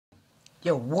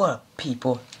Yo, what up,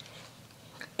 people?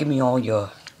 Give me all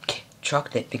your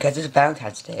chocolate because it's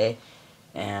Valentine's Day,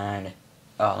 and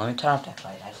let me turn off that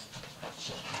light.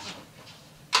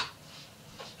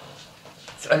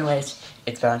 So, anyways,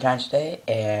 it's Valentine's Day,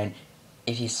 and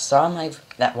if you saw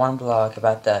that one vlog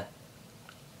about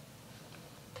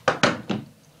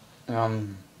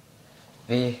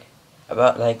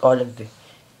about all the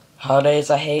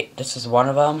holidays I hate, this is one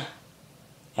of them.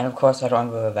 And of course, I don't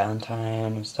have a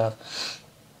Valentine and stuff.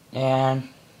 And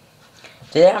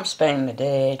today I'm spending the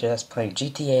day just playing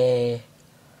GTA,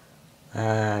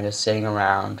 just sitting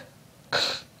around.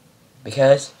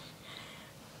 Because,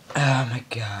 oh my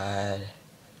god,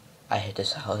 I hate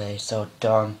this holiday, so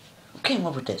dumb. Who came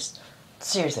up with this?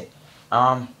 Seriously.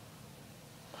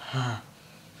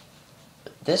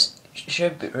 This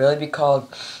should really be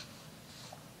called,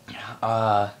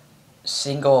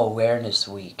 Single Awareness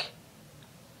Week.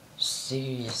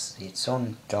 Seriously, it's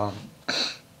so dumb.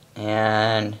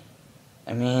 And,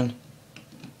 I mean,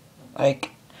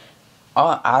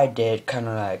 all I did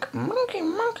kinda monkey,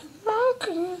 monkey,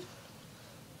 monkey.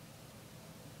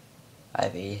 I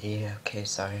have ADD, okay,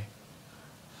 sorry.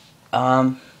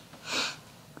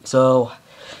 So,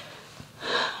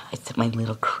 I sent my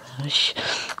little crush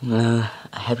a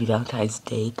happy Valentine's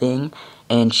Day thing,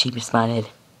 and she responded,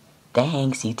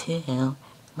 "Thanks, you too." I'm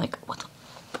like, what the?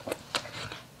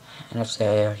 And I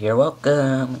say, "You're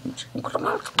welcome."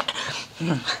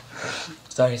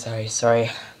 Sorry.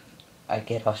 I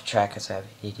get off track because I have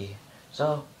ADD.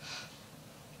 So,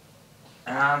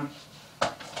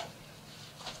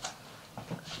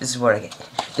 this is what I get.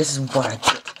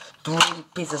 3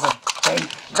 pieces of fake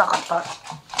chocolate.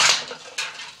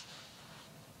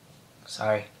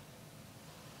 Sorry.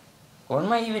 What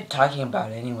am I even talking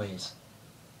about anyways?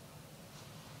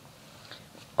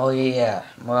 Oh yeah,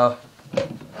 well,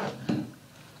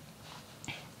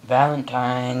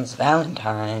 Valentines.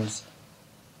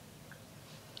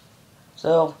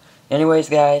 So, anyways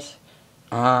guys,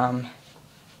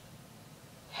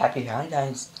 happy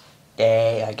Valentine's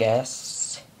Day, I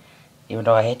guess. Even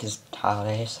though I hate this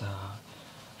holiday, so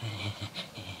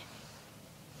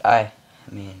I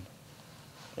mean,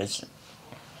 I just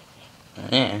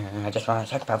want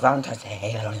to talk about Valentine's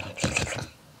Day.